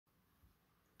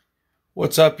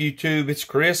What's up, YouTube? It's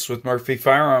Chris with Murphy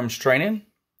Firearms Training.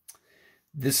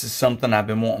 This is something I've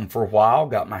been wanting for a while.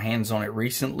 Got my hands on it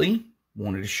recently.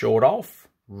 Wanted to show it off.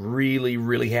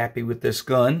 Really happy with this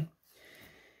gun.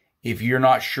 If you're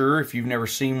not sure, if you've never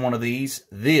seen one of these,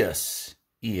 this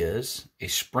is a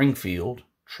Springfield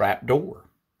trapdoor.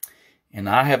 And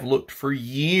I have looked for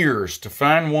years to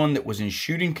find one that was in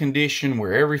shooting condition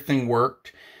where everything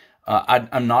worked.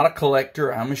 I'm not a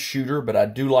collector, I'm a shooter, but I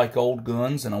do like old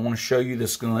guns, and I want to show you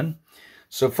this gun.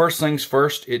 So first things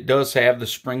first, it does have the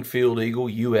Springfield Eagle,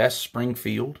 U.S.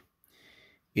 Springfield.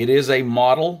 It is a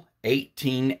model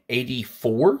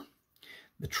 1884.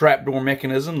 The trapdoor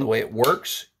mechanism, the way it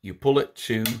works, you pull it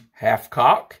to half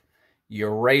cock, you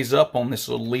raise up on this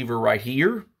little lever right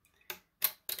here,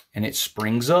 and it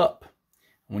springs up.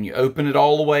 When you open it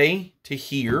all the way to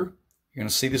here, you're going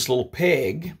to see this little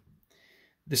peg.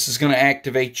 This is going to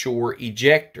activate your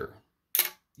ejector.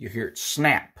 You hear it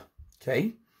snap,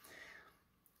 okay?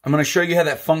 I'm going to show you how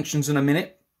that functions in a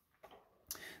minute.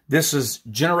 This is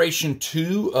Generation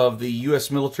 2 of the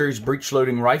U.S. military's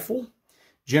breech-loading rifle.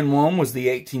 Gen 1 was the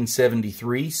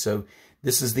 1873, so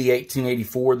this is the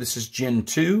 1884. This is Gen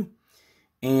 2.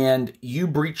 And you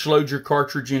breech-load your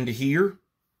cartridge into here.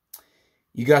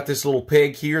 You got this little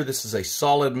peg here. This is a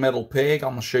solid metal peg. I'm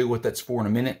going to show you what that's for in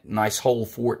a minute. Nice hole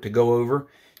for it to go over.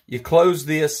 You close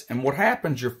this, and what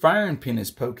happens, your firing pin is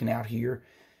poking out here.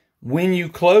 When you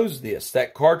close this,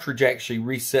 that cartridge actually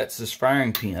resets this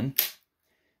firing pin.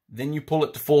 Then you pull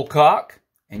it to full cock,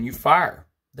 and you fire.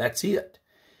 That's it.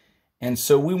 And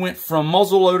so we went from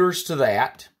muzzle loaders to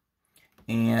that.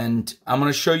 And I'm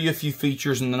going to show you a few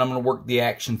features, and then I'm going to work the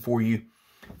action for you.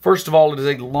 First of all, it is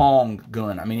a long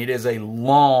gun. I mean, it is a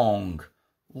long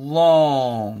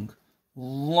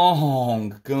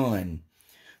gun.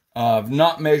 I've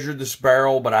not measured this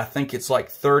barrel, but I think it's like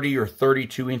 30 or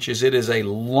 32 inches. It is a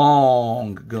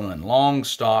long gun, long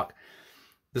stock.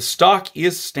 The stock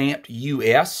is stamped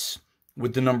US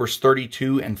with the numbers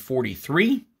 32 and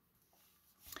 43.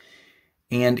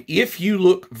 And if you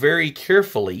look very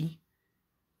carefully,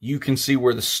 you can see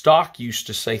where the stock used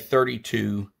to say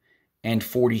 32 and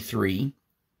 43.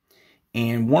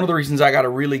 And one of the reasons I got a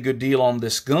really good deal on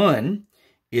this gun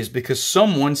is because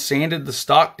someone sanded the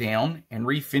stock down and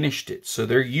refinished it. So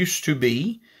there used to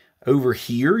be, over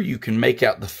here, you can make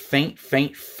out the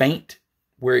faint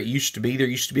where it used to be. There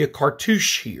used to be a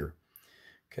cartouche here.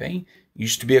 Okay?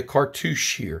 Used to be a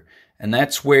cartouche here. And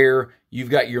that's where you've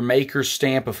got your maker's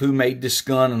stamp of who made this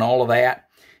gun and all of that.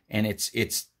 And it's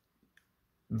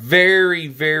very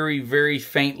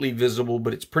faintly visible,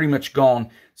 but it's pretty much gone.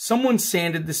 Someone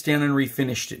sanded this down and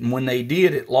refinished it, and when they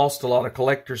did, it lost a lot of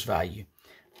collector's value.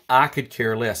 I could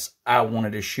care less. I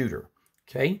wanted a shooter,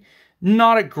 okay?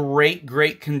 Not a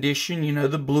great condition. You know,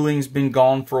 the bluing's been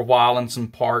gone for a while in some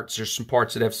parts. There's some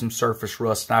parts that have some surface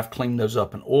rust, and I've cleaned those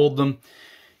up and oiled them.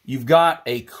 You've got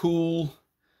a cool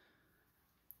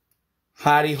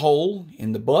hidey hole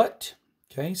in the butt.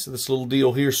 Okay, so this little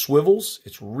deal here swivels.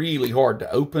 It's really hard to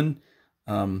open.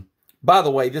 By the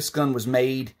way, this gun was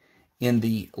made in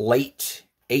the late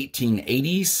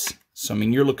 1880s. So, I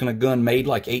mean, you're looking at a gun made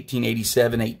like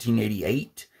 1887,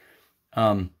 1888.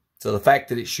 So the fact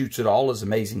that it shoots at all is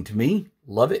amazing to me.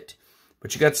 Love it.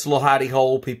 But you got this little hidey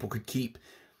hole. People could keep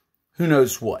who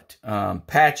knows what.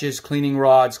 Patches, cleaning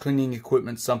rods, cleaning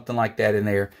equipment, something like that in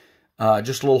there.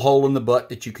 Just a little hole in the butt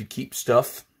that you could keep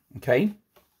stuff. Okay.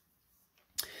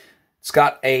 It's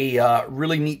got a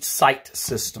really neat sight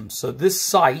system. So this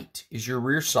sight is your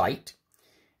rear sight,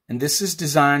 and this is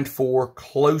designed for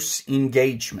close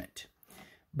engagement.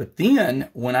 But then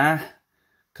when I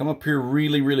come up here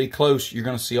really close, you're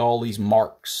going to see all these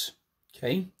marks,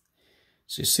 okay?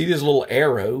 So you see this little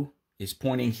arrow is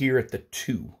pointing here at the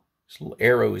 2. This little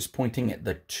arrow is pointing at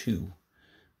the 2,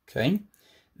 okay?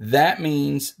 That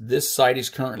means this sight is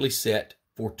currently set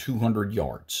for 200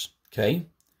 yards, okay?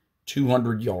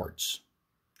 200 yards.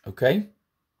 Okay?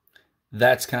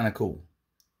 That's kind of cool.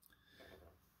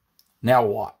 Now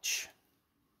watch.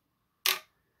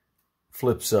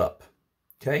 Flips up.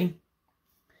 Okay?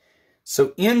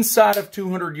 So inside of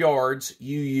 200 yards,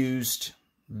 you used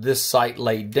this sight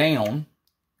laid down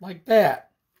like that.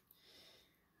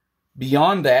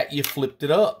 Beyond that, you flipped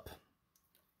it up.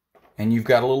 And you've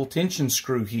got a little tension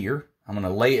screw here. I'm going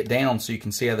to lay it down so you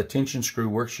can see how the tension screw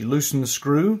works. You loosen the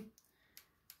screw.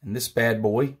 And this bad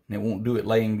boy, and it won't do it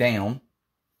laying down,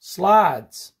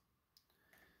 slides.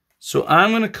 So I'm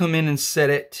going to come in and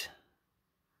set it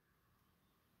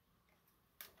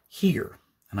here.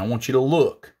 And I want you to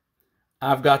look.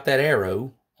 I've got that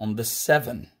arrow on the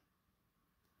 7.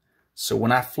 So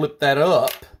when I flip that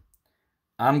up,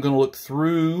 I'm going to look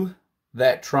through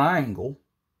that triangle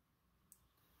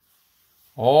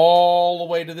all the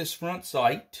way to this front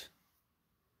sight,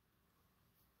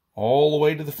 all the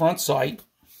way to the front sight,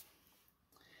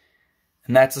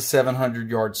 and that's a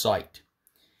 700-yard sight.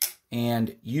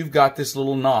 And you've got this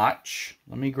little notch.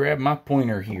 Let me grab my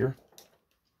pointer here.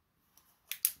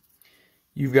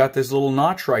 You've got this little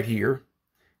notch right here,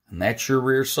 and that's your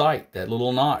rear sight, that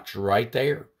little notch right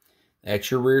there.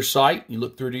 That's your rear sight. You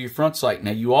look through to your front sight.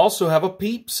 Now, you also have a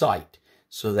peep sight.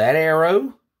 So that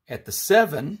arrow at the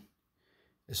 7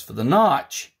 is for the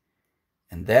notch,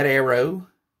 and that arrow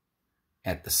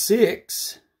at the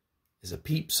 6 is a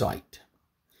peep sight.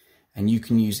 And you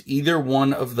can use either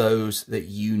one of those that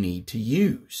you need to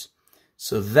use.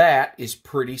 So that is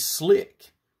pretty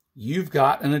slick. You've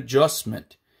got an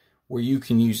adjustment where you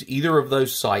can use either of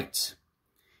those sights.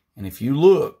 And if you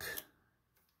look,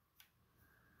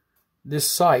 this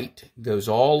sight goes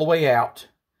all the way out,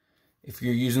 if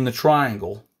you're using the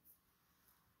triangle,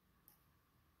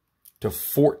 to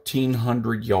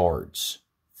 1,400 yards.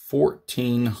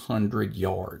 1,400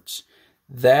 yards.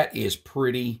 That is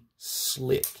pretty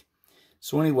slick.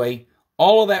 So anyway,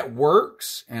 all of that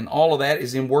works, and all of that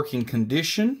is in working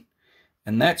condition,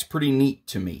 and that's pretty neat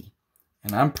to me.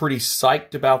 And I'm pretty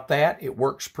psyched about that. It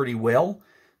works pretty well.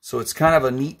 So it's kind of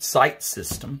a neat sight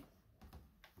system.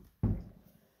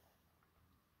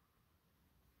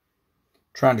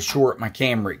 Trying to shore up my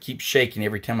camera. It keeps shaking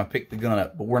every time I pick the gun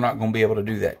up, but we're not going to be able to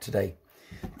do that today.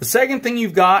 The second thing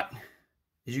you've got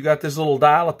is you got this little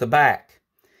dial at the back.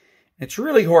 It's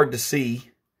really hard to see,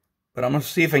 but I'm going to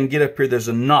see if I can get up here. There's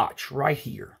a notch right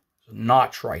here. There's a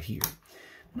notch right here.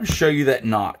 I'm going to show you that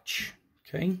notch.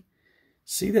 Okay.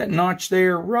 See that notch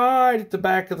there right at the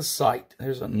back of the sight?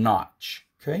 There's a notch.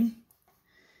 Okay.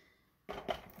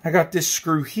 I got this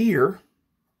screw here,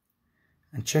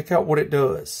 and check out what it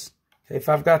does. Okay, if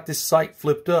I've got this sight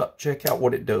flipped up, check out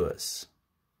what it does.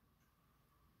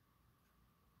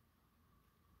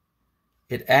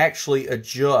 It actually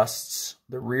adjusts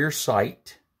the rear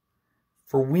sight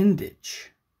for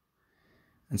windage.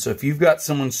 And so if you've got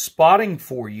someone spotting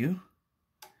for you,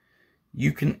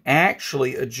 you can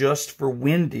actually adjust for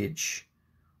windage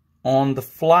on the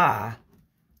fly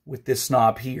with this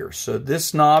knob here. So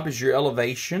this knob is your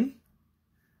elevation,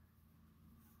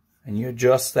 and you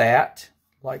adjust that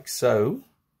like so.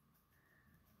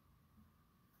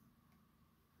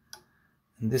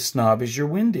 And this knob is your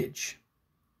windage.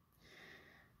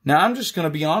 Now, I'm just going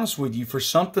to be honest with you, for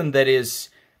something that is,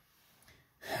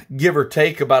 give or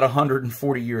take, about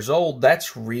 140 years old,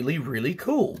 that's really, really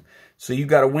cool. So you've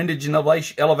got a windage and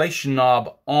elevation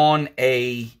knob on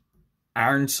a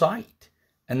iron sight.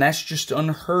 And that's just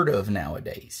unheard of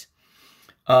nowadays.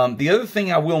 The other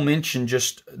thing I will mention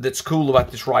just that's cool about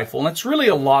this rifle, and it's really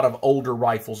a lot of older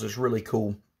rifles is really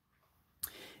cool,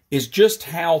 is just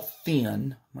how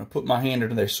thin, I'm going to put my hand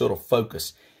under there so it'll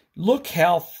focus. Look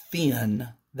how thin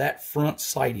that front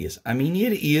sight is. I mean,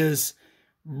 it is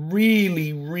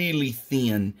really, really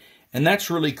thin. And that's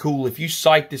really cool. If you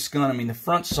sight this gun, I mean, the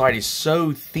front sight is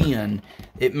so thin,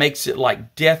 it makes it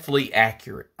like deathly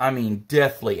accurate. I mean,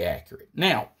 deathly accurate.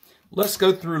 Now, let's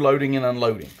go through loading and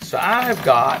unloading. So I have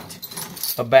got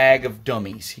a bag of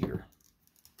dummies here.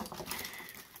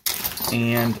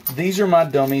 And these are my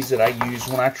dummies that I use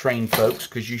when I train folks,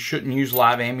 because you shouldn't use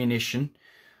live ammunition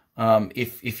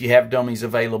if you have dummies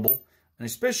available. And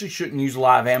especially shouldn't use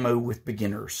live ammo with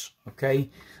beginners,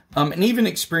 okay? And even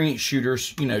experienced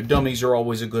shooters, you know, dummies are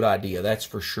always a good idea, that's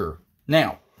for sure.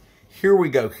 Now, here we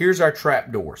go. Here's our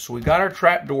trapdoor. So we got our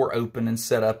trapdoor open and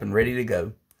set up and ready to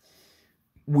go.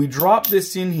 We drop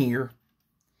this in here,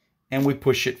 and we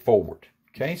push it forward,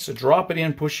 okay? So drop it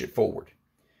in, push it forward.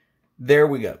 There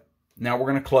we go. Now we're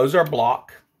going to close our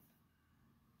block.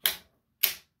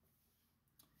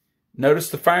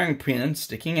 Notice the firing pin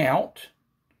sticking out.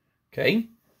 Okay,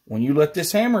 when you let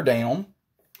this hammer down,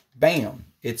 bam,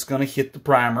 it's going to hit the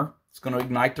primer. It's going to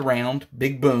ignite the round.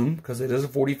 Big boom, because it is a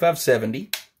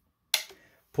 45-70.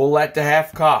 Pull that to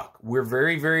half cock. We're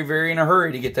very, very, very in a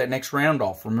hurry to get that next round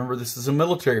off. Remember, this is a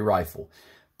military rifle.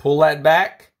 Pull that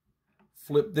back.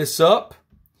 Flip this up.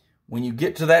 When you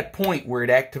get to that point where it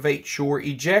activates your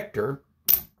ejector,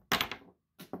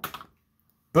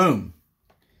 boom.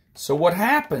 So what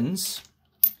happens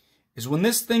is when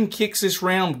this thing kicks this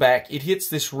round back, it hits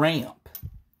this ramp.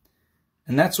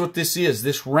 And that's what this is.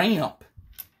 This ramp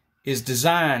is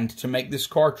designed to make this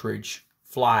cartridge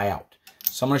fly out.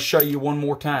 So I'm going to show you one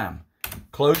more time.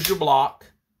 Close your block,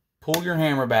 pull your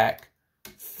hammer back,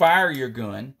 fire your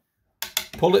gun,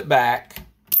 pull it back,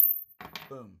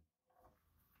 boom.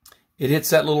 It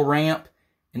hits that little ramp,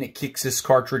 and it kicks this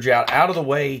cartridge out of the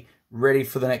way ready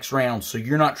for the next round. So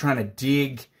you're not trying to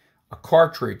dig a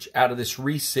cartridge out of this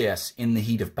recess in the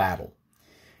heat of battle.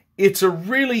 It's a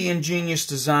really ingenious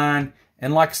design.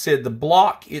 And like I said, the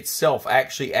block itself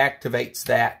actually activates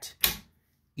that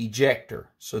ejector.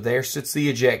 So there sits the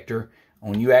ejector.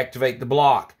 When you activate the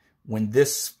block, when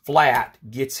this flat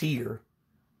gets here,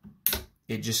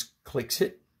 it just clicks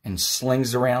it and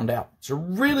slings the round out. It's a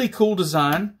really cool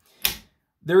design.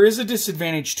 There is a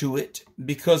disadvantage to it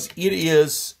because it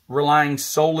is relying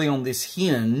solely on this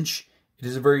hinge. It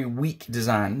is a very weak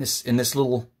design in this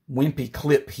little wimpy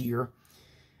clip here.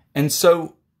 And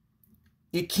so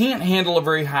it can't handle a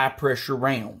very high pressure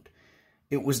round.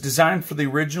 It was designed for the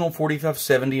original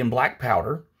 4570 in black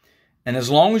powder. And as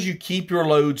long as you keep your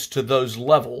loads to those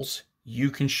levels, you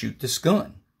can shoot this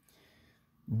gun.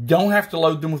 Don't have to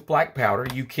load them with black powder.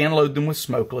 You can load them with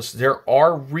smokeless. There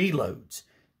are reloads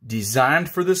designed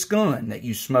for this gun that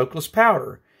use smokeless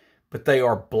powder, but they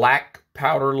are black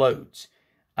powder loads.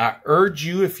 I urge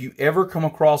you, if you ever come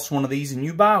across one of these and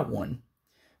you buy one,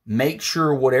 make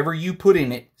sure whatever you put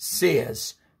in it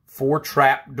says for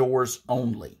trapdoors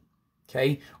only,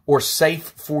 okay? Or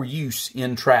safe for use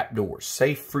in trapdoors.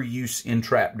 Safe for use in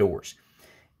trapdoors.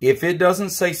 If it doesn't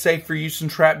say safe for use in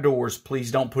trapdoors,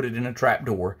 please don't put it in a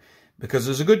trapdoor, because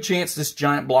there's a good chance this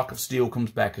giant block of steel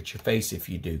comes back at your face if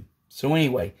you do. So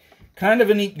anyway, kind of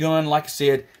a neat gun. Like I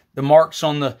said, the marks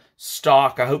on the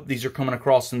stock, I hope these are coming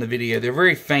across in the video. They're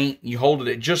very faint. You hold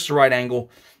it at just the right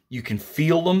angle. You can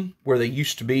feel them where they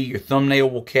used to be. Your thumbnail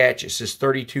will catch. It says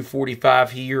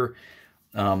 3245 here.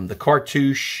 The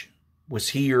cartouche was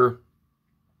here.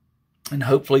 And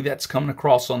hopefully that's coming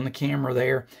across on the camera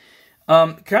there.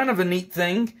 Kind of a neat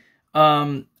thing.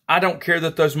 I don't care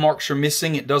that those marks are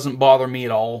missing. It doesn't bother me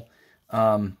at all.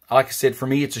 Like I said, for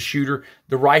me, it's a shooter.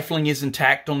 The rifling is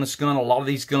intact on this gun. A lot of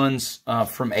these guns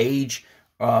from age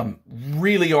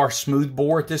really are smooth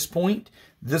bore at this point.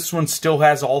 This one still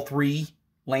has all three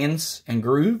lands and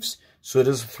grooves. So it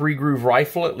is a 3-groove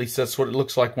rifle. At least that's what it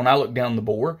looks like when I look down the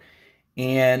bore.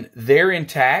 And they're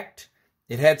intact.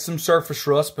 It had some surface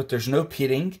rust, but there's no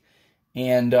pitting.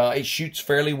 And it shoots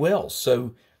fairly well.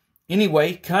 So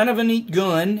anyway, kind of a neat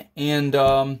gun. And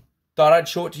thought I'd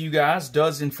show it to you guys.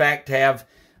 Does in fact have,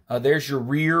 there's your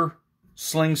rear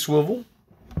sling swivel.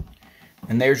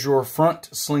 And there's your front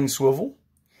sling swivel.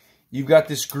 You've got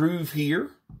this groove here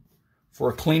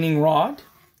for a cleaning rod.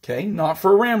 Okay, not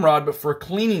for a ramrod, but for a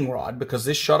cleaning rod, because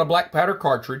this shot a black powder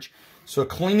cartridge. So a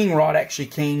cleaning rod actually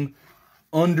came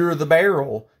under the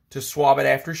barrel to swab it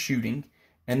after shooting.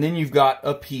 And then you've got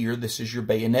up here, this is your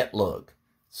bayonet lug.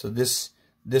 So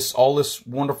all this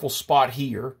wonderful spot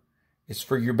here is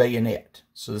for your bayonet.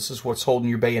 So this is what's holding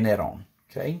your bayonet on.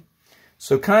 Okay,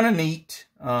 so kind of neat,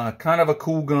 kind of a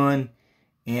cool gun,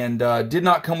 and did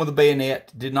not come with a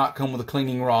bayonet, did not come with a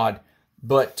cleaning rod,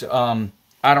 but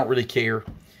I don't really care.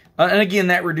 And again,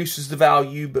 that reduces the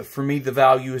value, but for me, the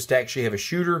value is to actually have a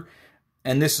shooter,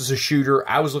 and this is a shooter.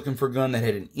 I was looking for a gun that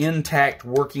had an intact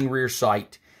working rear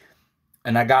sight,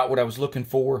 and I got what I was looking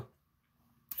for,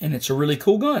 and it's a really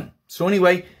cool gun. So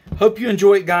anyway, hope you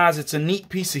enjoy it, guys. It's a neat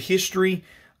piece of history.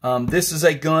 This is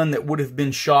a gun that would have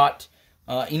been shot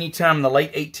anytime in the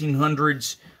late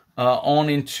 1800s on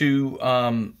into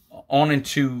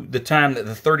the time that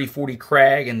the 30-40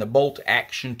 Krag and the bolt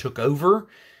action took over.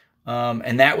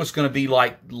 And that was going to be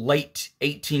like late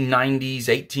 1890s,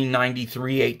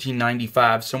 1893,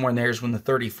 1895, somewhere in there is when the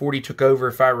 30-40 took over,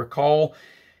 if I recall.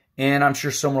 And I'm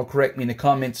sure someone will correct me in the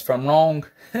comments if I'm wrong.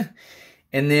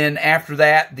 And then after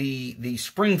that, the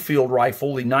Springfield rifle,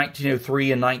 the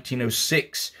 1903 and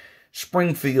 1906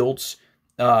 Springfields,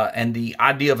 and the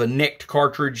idea of a necked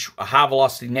cartridge, a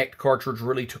high-velocity necked cartridge,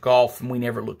 really took off, and we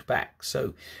never looked back.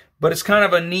 So, but it's kind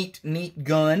of a neat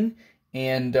gun.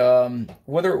 And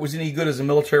whether it was any good as a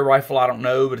military rifle, I don't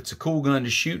know, but it's a cool gun to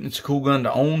shoot, and it's a cool gun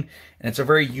to own, and it's a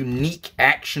very unique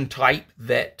action type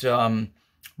that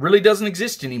really doesn't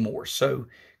exist anymore. So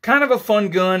kind of a fun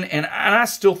gun, and I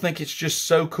still think it's just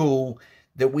so cool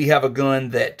that we have a gun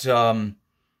that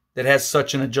that has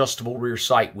such an adjustable rear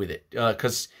sight with it.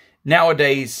 Because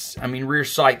nowadays, I mean, rear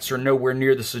sights are nowhere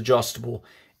near this adjustable,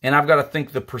 and I've got to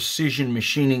think the precision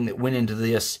machining that went into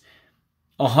this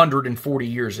 140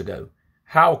 years ago.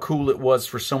 How cool it was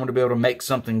for someone to be able to make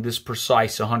something this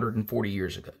precise 140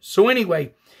 years ago. So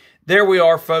anyway, there we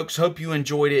are, folks. Hope you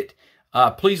enjoyed it.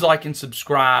 Please like and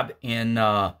subscribe. And,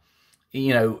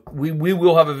 you know, we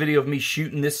will have a video of me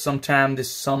shooting this sometime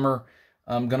this summer.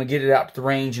 I'm going to get it out to the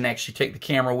range and actually take the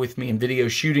camera with me and video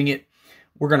shooting it.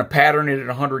 We're going to pattern it at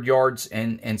 100 yards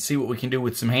and see what we can do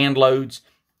with some hand loads.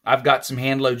 I've got some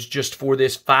hand loads just for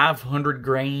this 500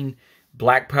 grain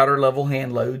black powder level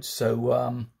hand loads.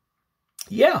 So,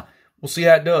 yeah, we'll see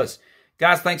how it does.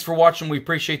 Guys, thanks for watching. We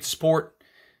appreciate the support.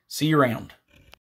 See you around.